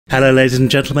Hello ladies and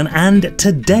gentlemen, and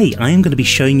today I am going to be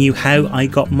showing you how I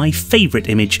got my favourite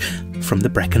image from the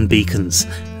Brecon beacons.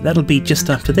 That'll be just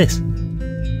after this.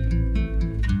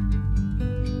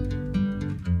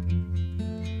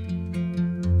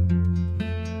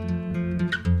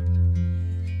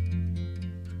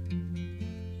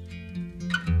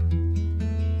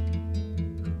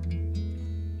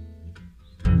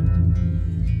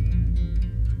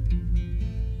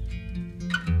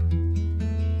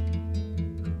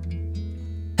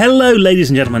 Hello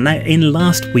ladies and gentlemen, now in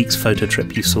last week's photo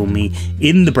trip you saw me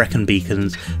in the Brecon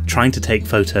beacons trying to take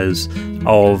photos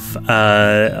of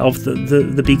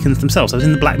the beacons themselves. I was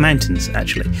in the Black Mountains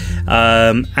actually,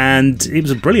 and it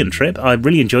was a brilliant trip. I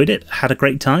really enjoyed it, had a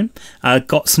great time,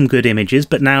 got some good images,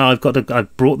 but now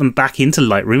I've brought them back into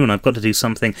Lightroom and I've got to do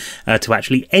something to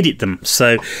actually edit them.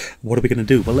 So what are we going to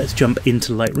do? Well, let's jump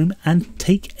into Lightroom and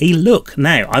take a look.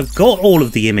 Now I've got all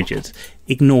of the images,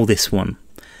 ignore this one.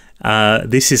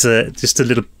 This is just a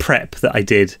little prep that I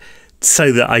did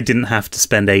so that I didn't have to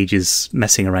spend ages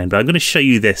messing around. But I'm going to show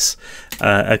you this.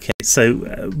 Okay, so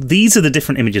these are the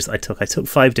different images that I took. I took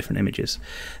 5 different images.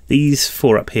 These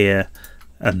 4 up here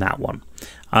and that one.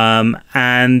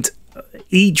 And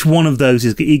each one of those,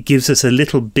 it gives us a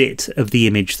little bit of the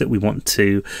image that we want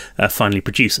to finally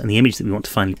produce. And the image that we want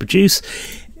to finally produce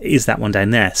is that one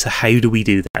down there. So how do we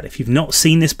do that? If you've not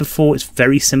seen this before, it's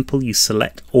very simple. You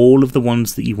select all of the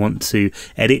ones that you want to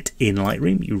edit in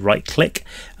Lightroom. You right click,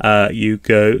 you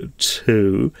go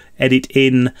to edit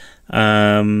in,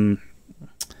 open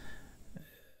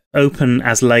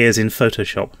as layers in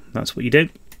Photoshop. That's what you do.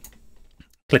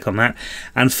 Click on that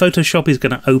and Photoshop is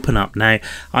going to open up. Now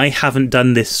I haven't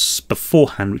done this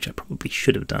beforehand, which I probably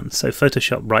should have done. So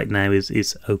Photoshop right now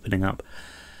is opening up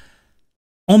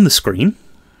on the screen.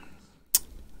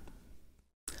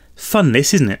 Fun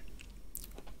this, isn't it?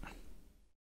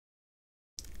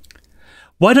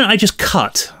 Why don't I just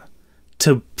cut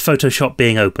to Photoshop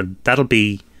being open? That'll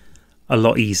be a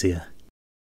lot easier.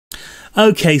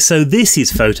 Okay, so this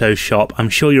is Photoshop. I'm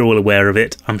sure you're all aware of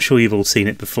it. I'm sure you've all seen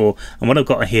it before. And what I've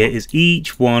got here is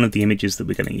each one of the images that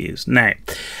we're going to use. Now,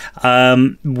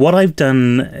 what I've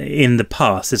done in the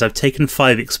past is I've taken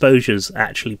 5 exposures,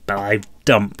 actually, but I've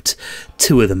dumped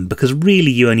 2 of them because really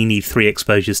you only need 3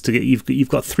 exposures to get. You've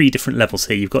got 3 different levels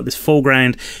here. You've got this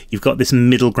foreground, you've got this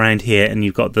middle ground here, and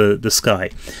you've got the sky.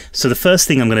 So the first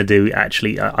thing I'm going to do,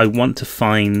 actually, I want to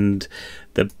find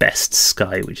the best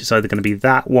sky, which is either going to be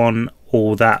that one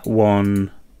or that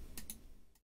one,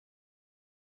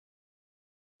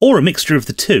 or a mixture of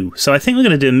the 2. So I think we're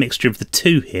going to do a mixture of the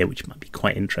 2 here, which might be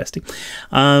quite interesting.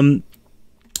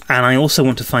 And I also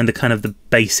want to find the kind of the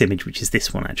base image, which is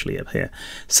this one actually up here.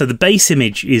 So the base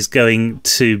image is going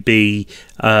to be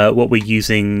what we're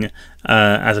using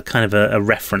as a kind of a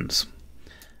reference.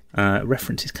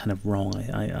 Reference is kind of wrong,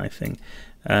 I think.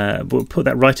 We'll put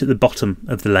that right at the bottom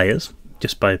of the layers,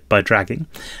 just by dragging.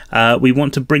 We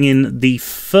want to bring in the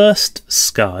first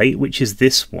sky, which is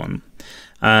this one.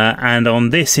 And on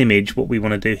this image, what we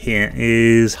want to do here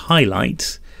is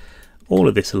highlight all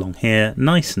of this along here,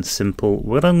 nice and simple.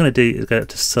 What I'm going to do is go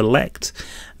to select,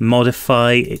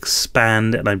 modify,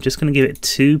 expand, and I'm just going to give it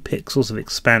 2 pixels of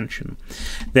expansion.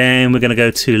 Then we're going to go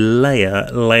to layer,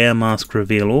 layer mask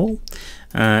reveal all.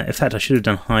 In fact, I should have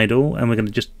done hide all, and we're going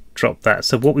to just drop that.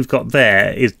 So what we've got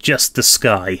there is just the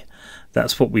sky.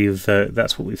 That's what we've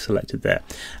selected there.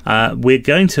 We're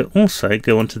going to also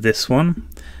go onto this one,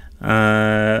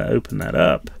 open that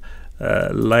up,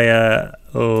 layer,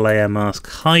 layer mask,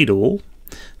 hide all.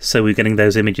 So we're getting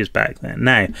those images back there.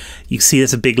 Now you see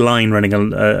there's a big line running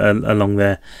along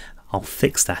there. I'll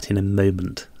fix that in a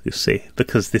moment, you see,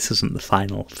 because this isn't the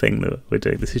final thing that we're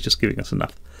doing. This is just giving us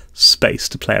enough space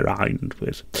to play around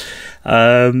with.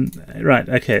 Right,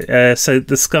 okay, so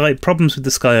the sky, problems with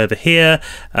the sky over here.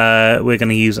 We're going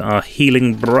to use our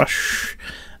healing brush.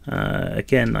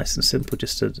 Again, nice and simple,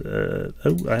 just to,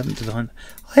 oh, I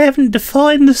haven't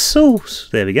defined the source.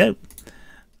 There we go.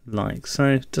 Like so.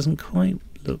 It doesn't quite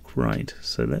look right.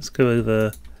 So let's go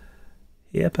over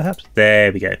here perhaps.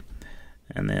 There we go.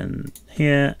 And then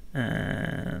here,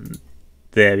 and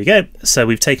there we go. So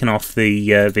we've taken off the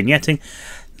vignetting.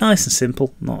 Nice and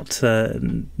simple, not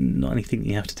anything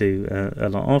you have to do a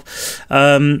lot of.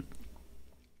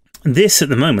 This at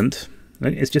the moment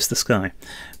is just the sky.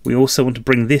 We also want to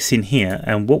bring this in here,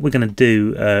 and what we're going to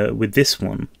do with this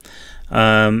one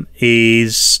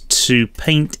is to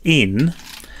paint in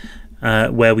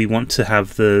where we want to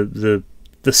have the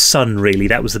sun, really.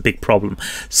 That was the big problem.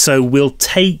 So we'll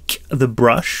take the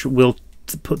brush, we'll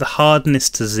put the hardness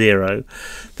to 0.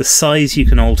 The size you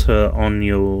can alter on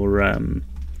your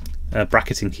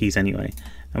bracketing keys anyway.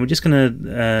 And we're just going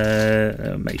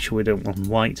to make sure we don't want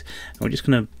white. And we're just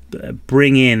going to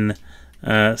bring in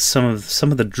some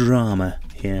of the drama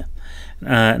here.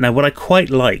 Now, what I quite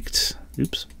liked,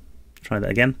 oops, try that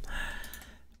again.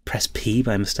 Press P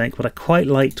by mistake. What I quite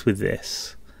liked with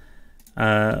this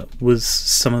was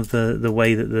some of the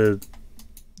way that the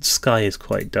sky is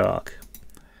quite dark.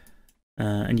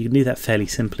 And you can do that fairly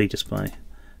simply just by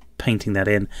painting that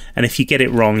in. And if you get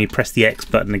it wrong, you press the X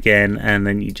button again, and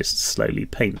then you just slowly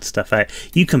paint stuff out.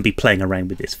 You can be playing around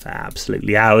with this for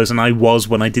absolutely hours, and I was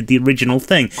when I did the original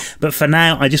thing. But for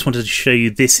now, I just wanted to show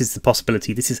you this is the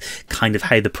possibility. This is kind of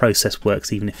how the process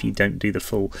works, even if you don't do the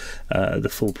full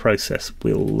process.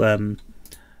 We'll no,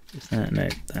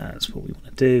 that's what we want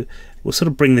to do. We'll sort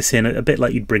of bring this in a bit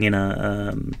like you'd bring in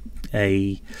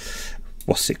a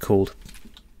what's it called?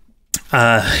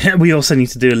 We also need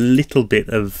to do a little bit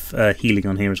of healing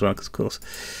on here as well, because of course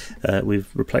we've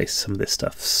replaced some of this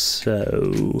stuff.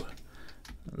 So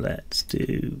let's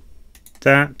do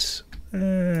that,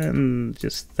 and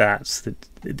just that's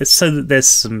so that there's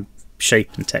some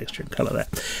shape and texture and colour there.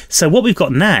 So what we've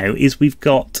got now is we've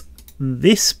got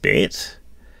this bit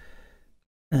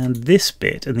and this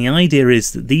bit, and the idea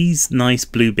is that these nice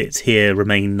blue bits here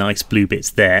remain nice blue bits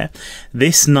there.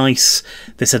 This nice,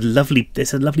 there's a lovely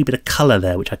bit of colour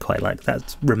there, which I quite like.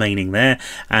 That's remaining there,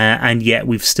 and yet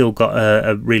we've still got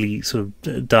a really sort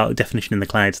of dark definition in the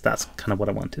clouds. That's kind of what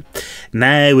I wanted.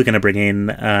 Now we're going to bring in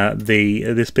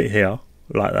this bit here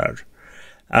like that.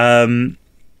 And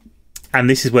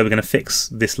this is where we're going to fix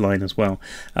this line as well,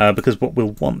 because what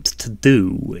we'll want to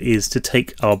do is to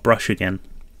take our brush again.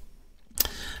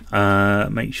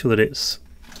 Make sure that it's,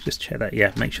 just check that,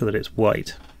 yeah, make sure that it's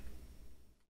white.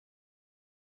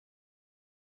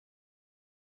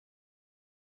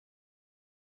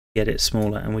 Get it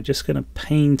smaller, and we're just going to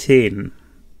paint in.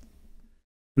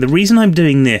 The reason I'm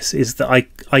doing this is that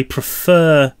I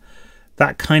prefer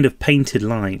that kind of painted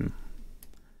line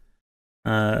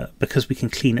because we can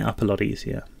clean it up a lot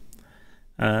easier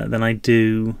than I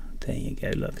do. There you go,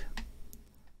 look.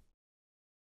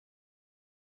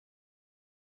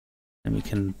 And we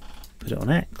can put it on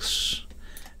X,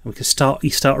 and we can start. You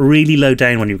start really low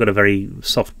down when you've got a very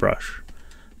soft brush,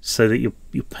 so that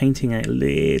you're painting out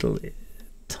little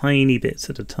tiny bits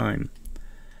at a time.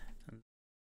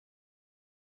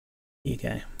 There you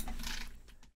go.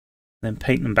 Then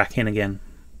paint them back in again,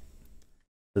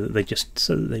 so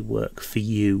that they work for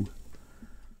you.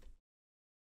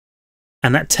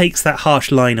 And that takes that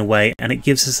harsh line away, and it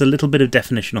gives us a little bit of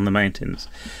definition on the mountains,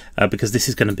 because this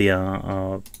is going to be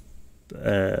our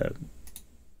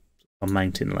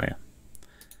mountain layer.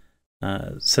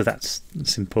 So that's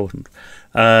important.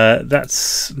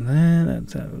 That's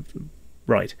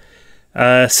right.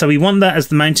 So we want that as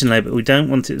the mountain layer, but we don't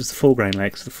want it as the foreground layer,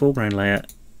 because the foreground layer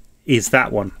is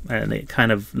that one, and it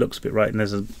kind of looks a bit right, and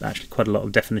there's actually quite a lot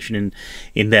of definition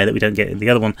in there that we don't get in the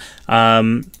other one.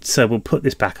 So we'll put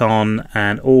this back on,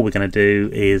 and all we're going to do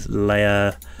is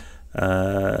layer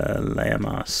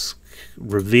mask,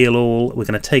 reveal all. We're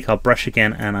going to take our brush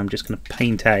again, and I'm just going to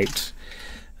paint out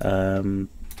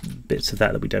bits of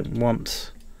that we don't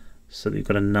want, so that we've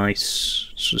got a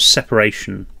nice sort of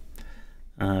separation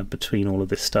between all of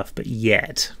this stuff, but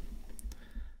yet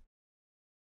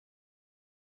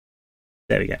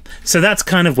there we go. So that's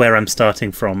kind of where I'm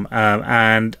starting from,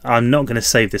 and I'm not going to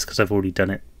save this because I've already done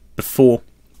it before.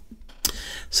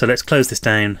 So let's close this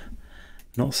down,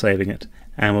 not saving it,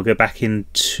 and we'll go back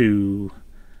into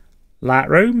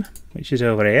Lightroom, which is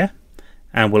over here,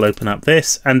 and we'll open up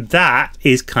this, and that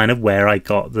is kind of where I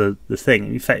got the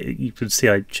thing. In fact, you can see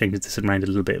I changed this around a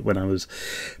little bit when I was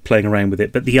playing around with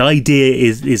it, but the idea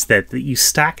is that you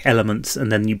stack elements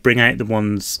and then you bring out the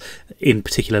ones in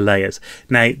particular layers.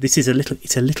 Now this is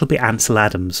it's a little bit Ansel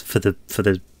Adams for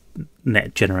the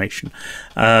net generation.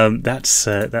 That's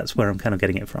where I'm kind of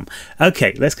getting it from.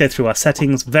 Okay, let's go through our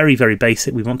settings. Very, very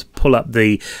basic. We want to pull up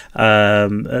the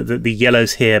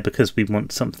yellows here because we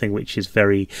want something which is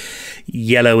very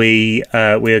yellowy.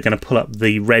 We're going to pull up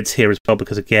the reds here as well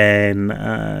because, again,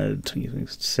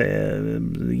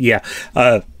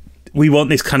 we want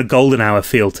this kind of golden hour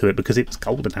feel to it because it was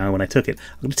golden hour when I took it.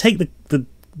 I'm going to take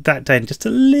that down just a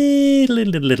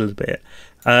little bit,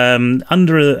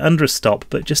 under a stop,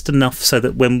 but just enough so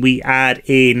that when we add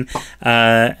in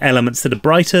elements that are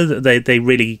brighter, they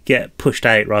really get pushed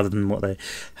out rather than what they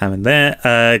have in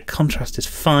there. Contrast is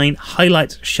fine.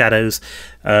 Highlights, shadows,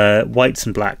 whites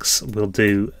and blacks will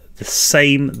do the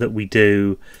same that we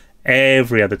do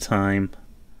every other time.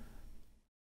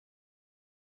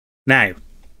 Now,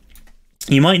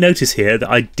 you might notice here that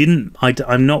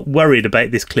I'm not worried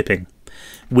about this clipping.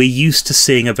 We're used to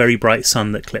seeing a very bright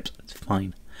sun that clips. It's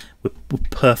fine. we're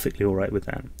perfectly all right with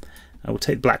that. We'll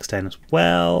take blacks down as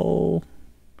well.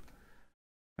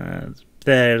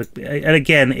 There, and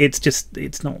again,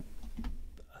 it's not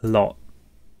a lot.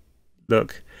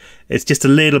 Look, it's just a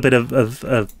little bit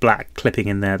of black clipping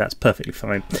in there. That's perfectly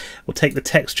fine. We'll take the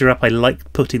texture up. I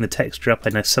like putting the texture up. I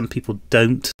know some people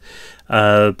don't,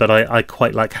 but I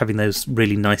quite like having those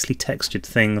really nicely textured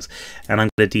things. And I'm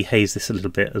going to dehaze this a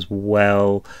little bit as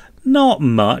well. Not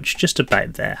much, just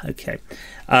about there. Okay.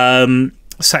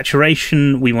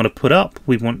 Saturation we want to put up.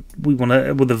 We want to,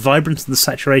 well, the vibrance of the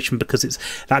saturation, because it's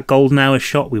that golden hour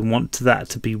shot, we want that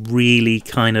to be really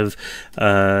kind of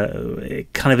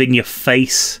in your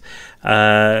face.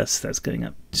 So that's going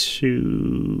up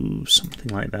to something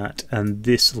like that, and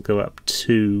this will go up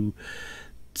to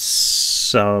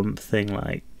something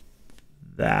like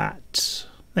that.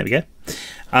 There we go.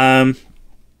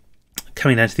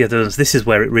 Coming down to the other ones, this is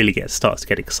where it really starts to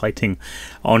get exciting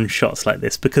on shots like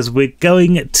this, because we're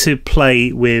going to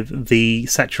play with the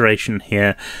saturation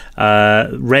here.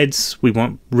 Reds, we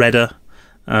want redder,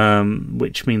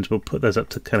 which means we'll put those up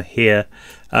to kind of here.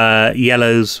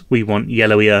 Yellows, we want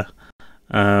yellowier,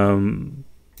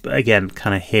 again,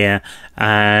 kind of here.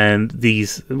 And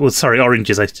these, well, sorry,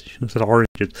 oranges, I should have said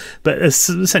oranges, but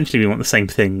essentially we want the same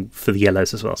thing for the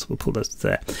yellows as well, so we'll pull those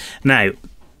there. Now,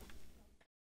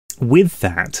 with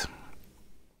that,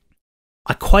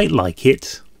 I quite like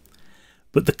it,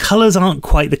 but the colours aren't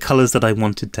quite the colours that I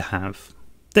wanted to have.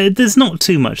 There's not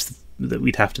too much that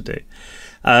we'd have to do.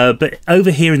 But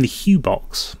over here in the hue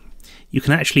box, you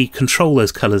can actually control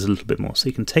those colours a little bit more. So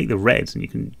you can take the reds and you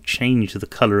can change the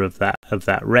colour of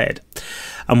that red.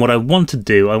 And what I want to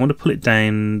do, I want to pull it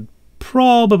down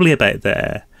probably about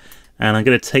there. And I'm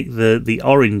going to take the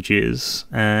oranges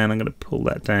and I'm going to pull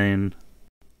that down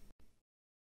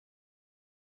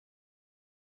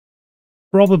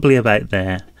probably about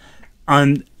there.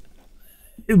 And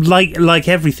like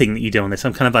everything that you do on this,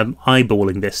 I'm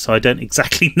eyeballing this, so I don't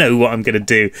exactly know what I'm going to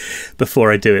do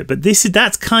before I do it. But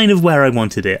that's kind of where I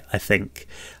wanted it, I think.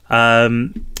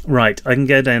 Right, I can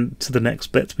go down to the next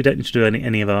bit. We don't need to do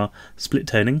any of our split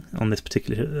toning on this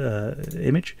particular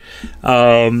image.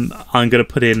 I'm going to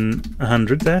put in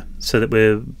 100 there, so that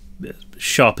we're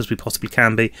sharp as we possibly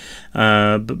can be.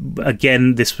 But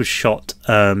again, this was shot...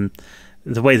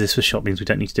 the way this was shot means we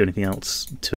don't need to do anything else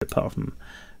to it apart from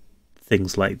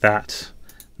things like that.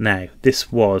 Now,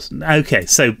 this was... Okay,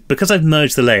 so because I've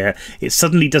merged the layer, it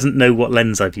suddenly doesn't know what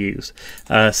lens I've used.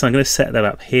 So I'm going to set that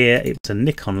up here. It was a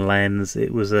Nikon lens.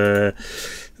 It was a...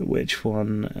 Which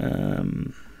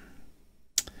one?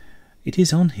 It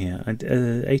is on here.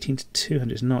 18 to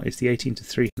 200 is not. It's the 18 to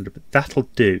 300, but that'll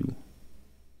do.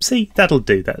 See, that'll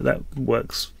do. That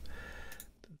works.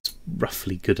 It's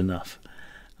roughly good enough.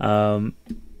 Yeah,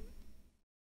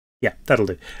 that'll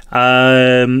do.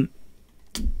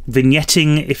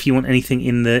 Vignetting, if you want anything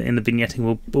in the vignetting,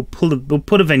 we'll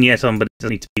put a vignette on, but it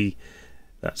doesn't need to be...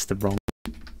 That's the wrong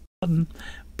button.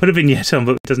 Put a vignette on,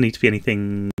 but it doesn't need to be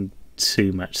anything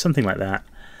too much. Something like that.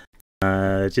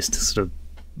 Just to sort of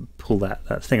pull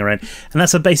that thing around. And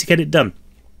that's a basic edit done.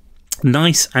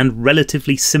 Nice and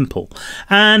relatively simple,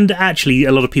 and actually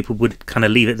a lot of people would kind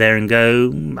of leave it there and go,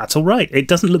 that's all right. It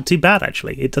doesn't look too bad,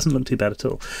 actually. It doesn't look too bad at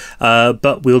all.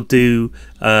 But we'll do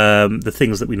the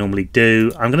things that we normally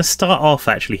do. I'm going to start off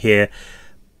actually here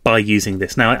by using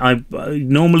this. Now, I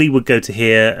normally would go to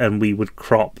here and we would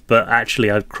crop, but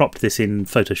actually I've cropped this in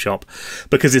Photoshop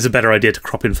because it's a better idea to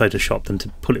crop in Photoshop than to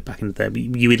pull it back into there.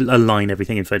 You would align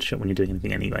everything in Photoshop when you're doing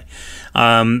anything anyway.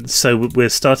 So we're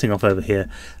starting off over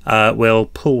here. We'll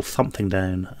pull something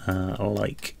down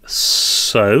like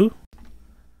so.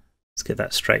 Let's get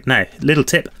that straight. Now, little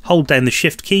tip, hold down the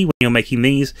Shift key when you're making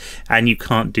these, and you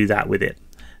can't do that with it.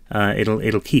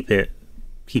 It'll keep it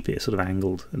sort of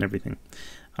angled and everything.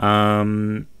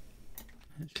 Actually,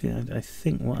 I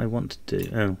think what I want to do...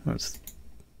 Oh, that's...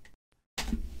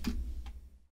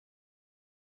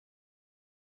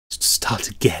 Let's start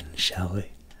again, shall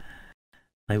we?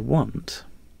 I want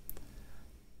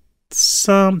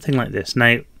something like this.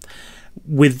 Now,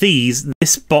 with these,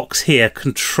 this box here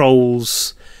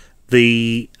controls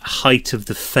the height of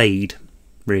the fade,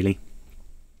 really.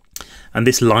 And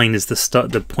this line is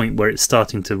the point where it's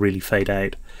starting to really fade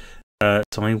out.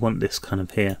 So I want this kind of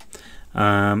here,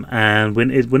 and we're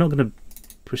not going to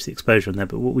push the exposure on there,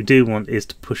 but what we do want is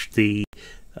to push the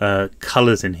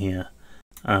colours in here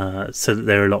so that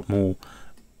they're a lot more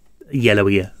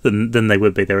yellowier than they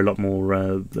would be. They're a lot more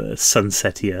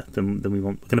sunsetier than we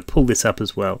want. We're going to pull this up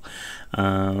as well.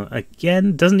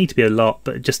 Again, doesn't need to be a lot,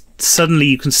 but just suddenly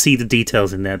you can see the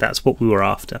details in there. That's what we were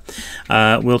after.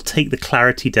 We'll take the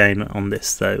clarity down on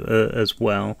this though as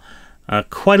well.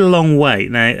 quite a long way.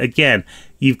 Now, again,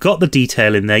 you've got the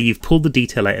detail in there, you've pulled the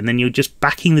detail out, and then you're just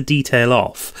backing the detail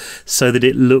off so that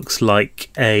it looks like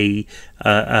a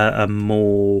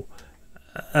more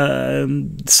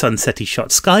sunsetty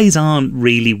shot. Skies aren't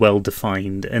really well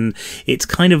defined, and it's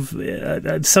kind of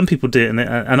some people do it,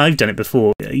 and I've done it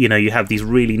before. You know, you have these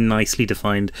really nicely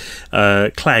defined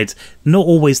clouds. Not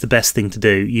always the best thing to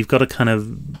do. You've got to kind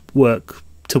of work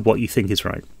to what you think is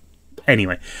right.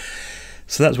 Anyway,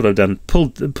 so that's what I've done.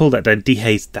 Pulled that down,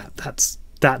 dehazed that.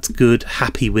 That's good.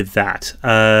 Happy with that.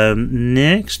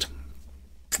 Next,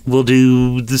 we'll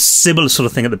do the similar sort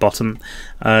of thing at the bottom,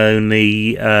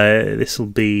 only this will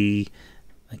be,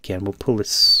 again, we'll pull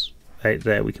this out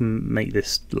there. We can make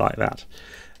this like that.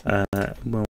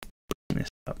 We'll bring this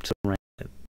up to right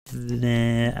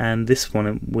there, and this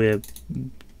one, we'll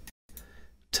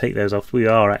take those off. We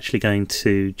are actually going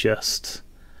to just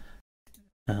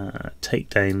take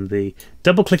down the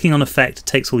double-clicking on effect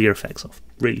takes all your effects off.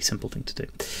 Really simple thing to do.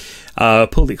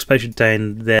 Pull the exposure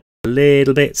down there a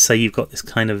little bit, so you've got this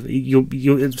kind of,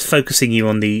 you're focusing you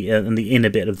on the inner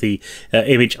bit of the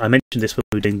image. I mentioned this when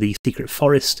we were doing the Secret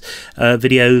Forest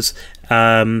videos.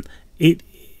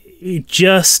 It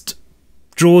just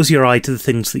draws your eye to the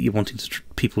things that you're wanting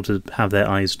people to have their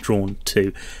eyes drawn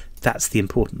to. That's the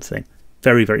important thing.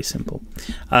 Very, very simple.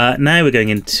 Now we're going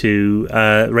into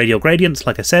radial gradients.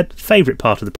 Like I said, favourite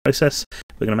part of the process.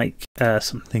 We're going to make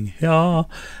something here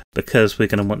because we're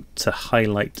going to want to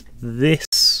highlight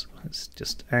this. Let's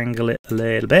just angle it a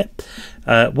little bit.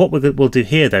 What we'll do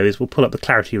here, though, is we'll pull up the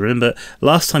clarity. Remember,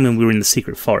 last time when we were in the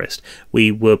Secret Forest,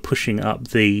 we were pushing up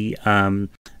the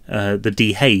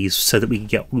dehaze so that we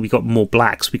got more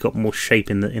blacks, we got more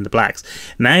shape in the blacks.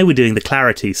 Now we're doing the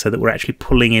clarity so that we're actually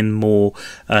pulling in more.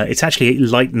 It's actually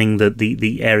lightening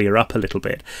the area up a little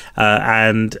bit,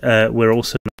 and we're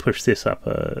also going to push this up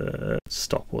a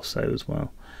stop or so as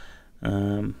well.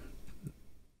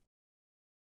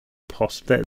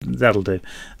 That'll do.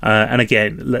 And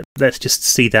again, let's just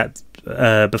see that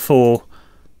before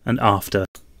and after.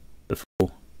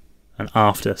 Before and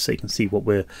after, so you can see what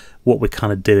we're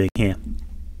kind of doing here.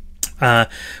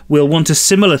 We'll want a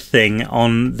similar thing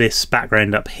on this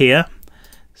background up here.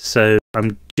 So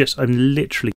I'm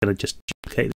literally going to just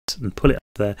duplicate this and pull it up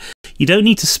there. You don't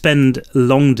need to spend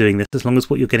long doing this, as long as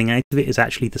what you're getting out of it is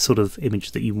actually the sort of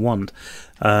image that you want.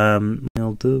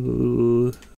 We'll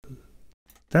do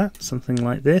that, something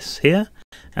like this here.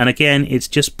 And again, it's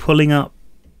just pulling up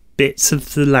bits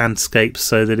of the landscape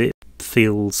so that it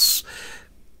feels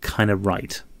kind of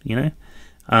right, you know.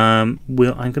 I'm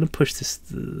going to push this.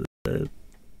 There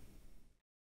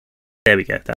we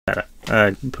go. That's better.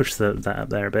 Push that up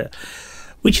there a bit,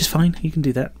 which is fine. You can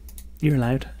do that. You're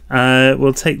allowed.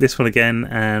 We'll take this one again,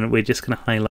 and we're just going to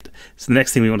highlight. So the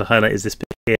next thing we want to highlight is this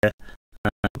bit here.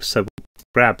 So we'll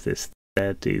grab this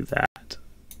there, do that,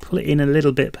 pull it in a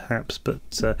little bit perhaps, but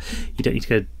you don't need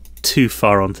to go too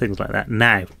far on things like that.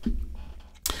 Now,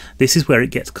 this is where it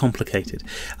gets complicated.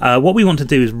 What we want to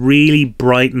do is really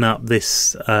brighten up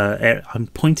this area. I'm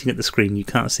pointing at the screen, you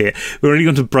can't see it. We really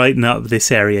want to brighten up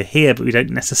this area here, but we don't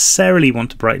necessarily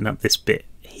want to brighten up this bit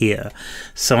here.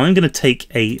 So I'm going to take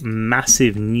a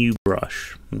massive new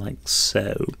brush, like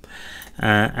so,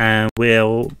 and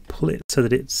we'll pull it so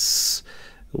that it's,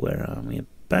 where are we,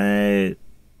 about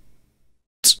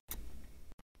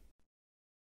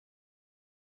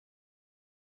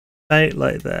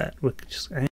like that. We'll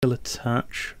just angle a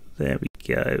touch. There we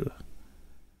go.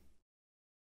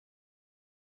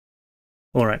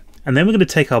 Alright, and then we're going to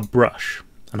take our brush,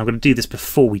 and I'm going to do this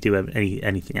before we do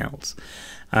anything else.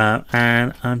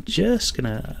 And I'm just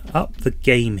going to up the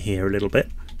game here a little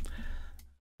bit.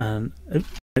 And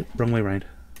wrong way around.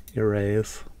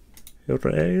 Erase.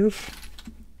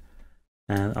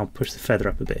 And I'll push the feather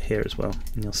up a bit here as well,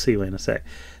 and you'll see why in a sec.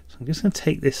 So I'm just going to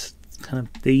take this kind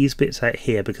of these bits out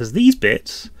here, because these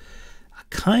bits are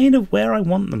kind of where I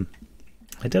want them.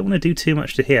 I don't want to do too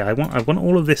much to here. I want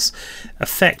all of this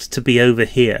effect to be over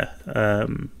here,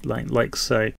 like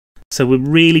so. So we're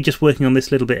really just working on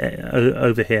this little bit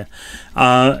over here.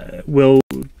 We'll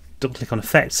double click on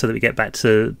effects so that we get back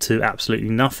to absolutely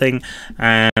nothing,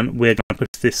 and we're going to push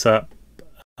this up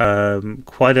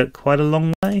quite a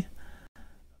long way.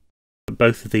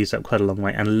 Both of these up quite a long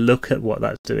way, and look at what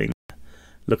that's doing.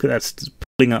 Look at that,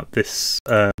 pulling up this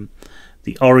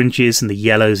the oranges and the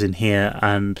yellows in here,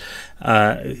 and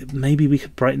maybe we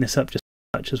could brighten this up just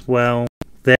a touch as well.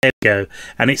 There we go,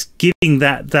 and it's giving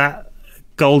that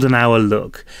golden hour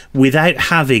look without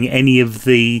having any of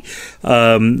the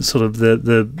sort of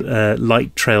the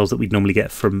light trails that we'd normally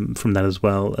get from that as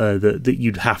well, that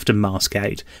you'd have to mask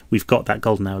out. We've got that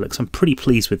golden hour look, so I'm pretty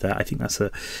pleased with that. I think that's a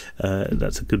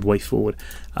good way forward.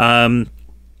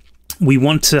 We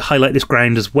want to highlight this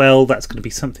ground as well. That's going to be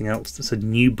something else. That's a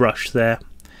new brush there,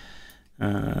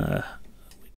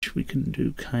 which we can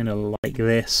do kind of like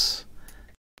this,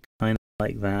 kind of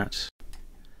like that,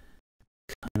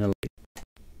 kind of like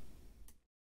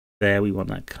there. We want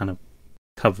that kind of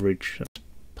coverage. That's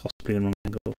possibly in the wrong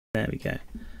angle. There we go.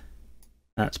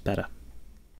 That's better.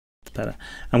 That's better.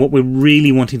 And what we're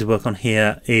really wanting to work on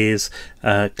here is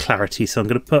clarity. So I'm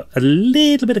going to put a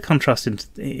little bit of contrast into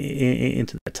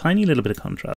that, tiny little bit of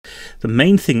contrast. The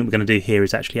main thing that we're going to do here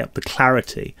is actually up the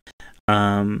clarity.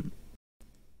 And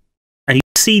you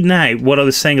see now what I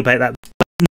was saying about that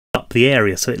up the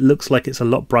area, so it looks like it's a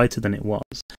lot brighter than it was.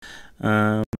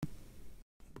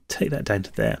 Take that down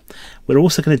to there. We're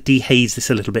also going to dehaze this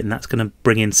a little bit, and that's going to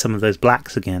bring in some of those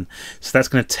blacks again. So that's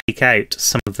going to take out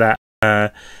some of that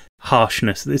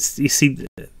harshness. You see,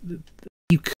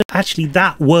 you could actually,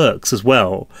 that works as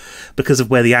well because of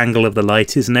where the angle of the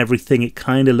light is and everything. It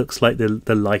kind of looks like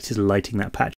the light is lighting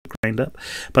that patch of ground up,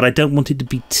 but I don't want it to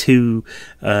be too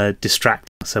distracting,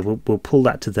 so we'll pull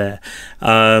that to there.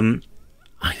 I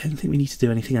don't think we need to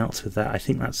do anything else with that. I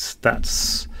think that's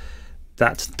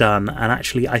done, and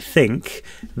actually I think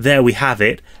there we have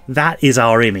it. That is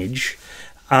our image.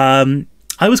 I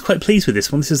was quite pleased with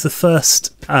this one. This is the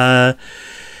first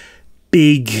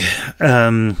big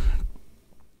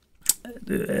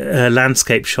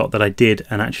landscape shot that I did,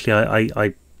 and actually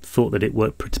I thought that it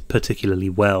worked particularly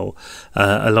well.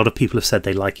 A lot of people have said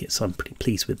they like it, so I'm pretty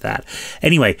pleased with that.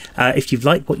 Anyway, if you've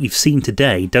liked what you've seen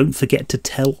today, don't forget to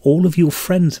tell all of your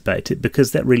friends about it,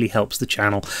 because that really helps the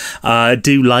channel.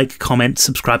 Do like, comment,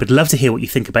 subscribe. I'd love to hear what you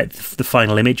think about the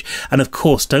final image, and of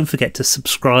course don't forget to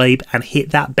subscribe and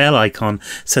hit that bell icon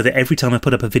so that every time I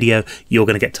put up a video you're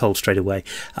going to get told straight away.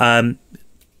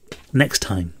 Next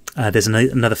time, there's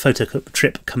another photo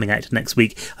trip coming out next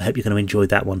week. I hope you're going to enjoy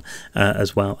that one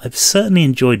as well. I've certainly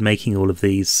enjoyed making all of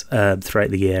these throughout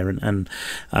the year, and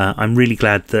I'm really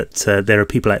glad that there are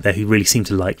people out there who really seem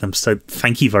to like them, so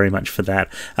thank you very much for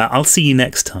that. I'll see you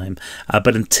next time,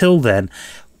 but until then,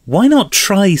 why not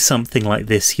try something like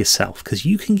this yourself, because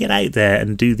you can get out there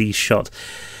and do these shots.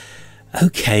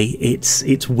 Okay,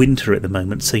 it's winter at the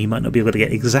moment, so you might not be able to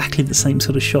get exactly the same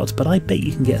sort of shots, but I bet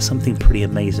you can get something pretty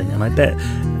amazing. And I bet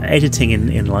editing in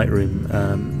Lightroom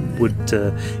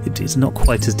it's not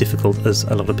quite as difficult as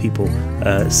a lot of people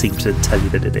seem to tell you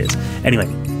that it is. Anyway,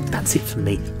 that's it from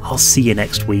me. I'll see you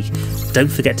next week. Don't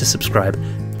forget to subscribe.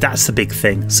 That's the big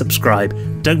thing. Subscribe.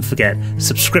 Don't forget,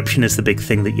 subscription is the big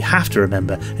thing that you have to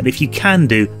remember. And if you can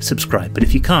do, subscribe. But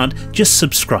if you can't, just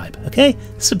subscribe, okay?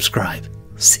 Subscribe.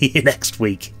 See you next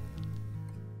week.